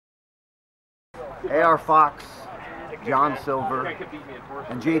AR Fox, John Silver,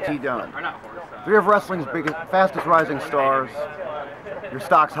 and JT Dunn. Three of wrestling's biggest, fastest rising stars. Your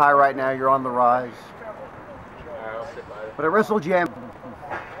stock's high right now, you're on the rise. But at Wrestle Jam,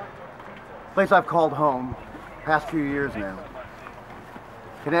 place I've called home, past few years now,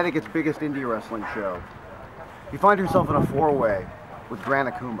 Connecticut's biggest indie wrestling show, you find yourself in a four-way with Gran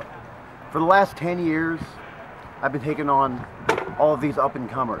Akuma. For the last 10 years, I've been taking on all of these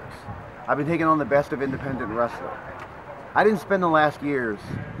up-and-comers. I've been taking on the best of independent wrestling. I didn't spend the last years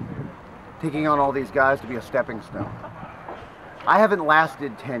taking on all these guys to be a stepping stone. I haven't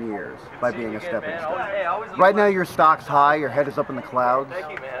lasted 10 years by being a stepping stone. Right now your stock's high, your head is up in the clouds. Thank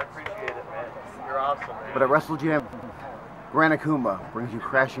you, man. I appreciate it, man. You're awesome, man. But at Wrestle Jam, Gran Akuma brings you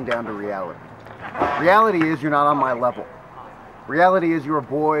crashing down to reality. Reality is you're not on my level. Reality is you're a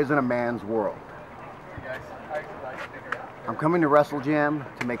boys in a man's world. I'm coming to Wrestle Jam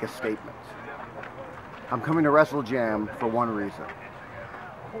to make a statement. I'm coming to Wrestle Jam for one reason.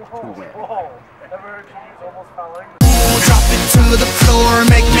 To win. Drop it to the floor,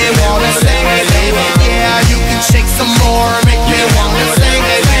 make me wanna sing it, baby. Yeah, you can shake some more, make me wanna sing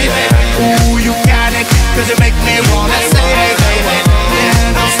it, baby. Ooh, you got it, cause you make me wanna sing it, baby.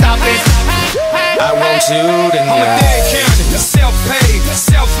 Yeah, don't stop it. I want you to know.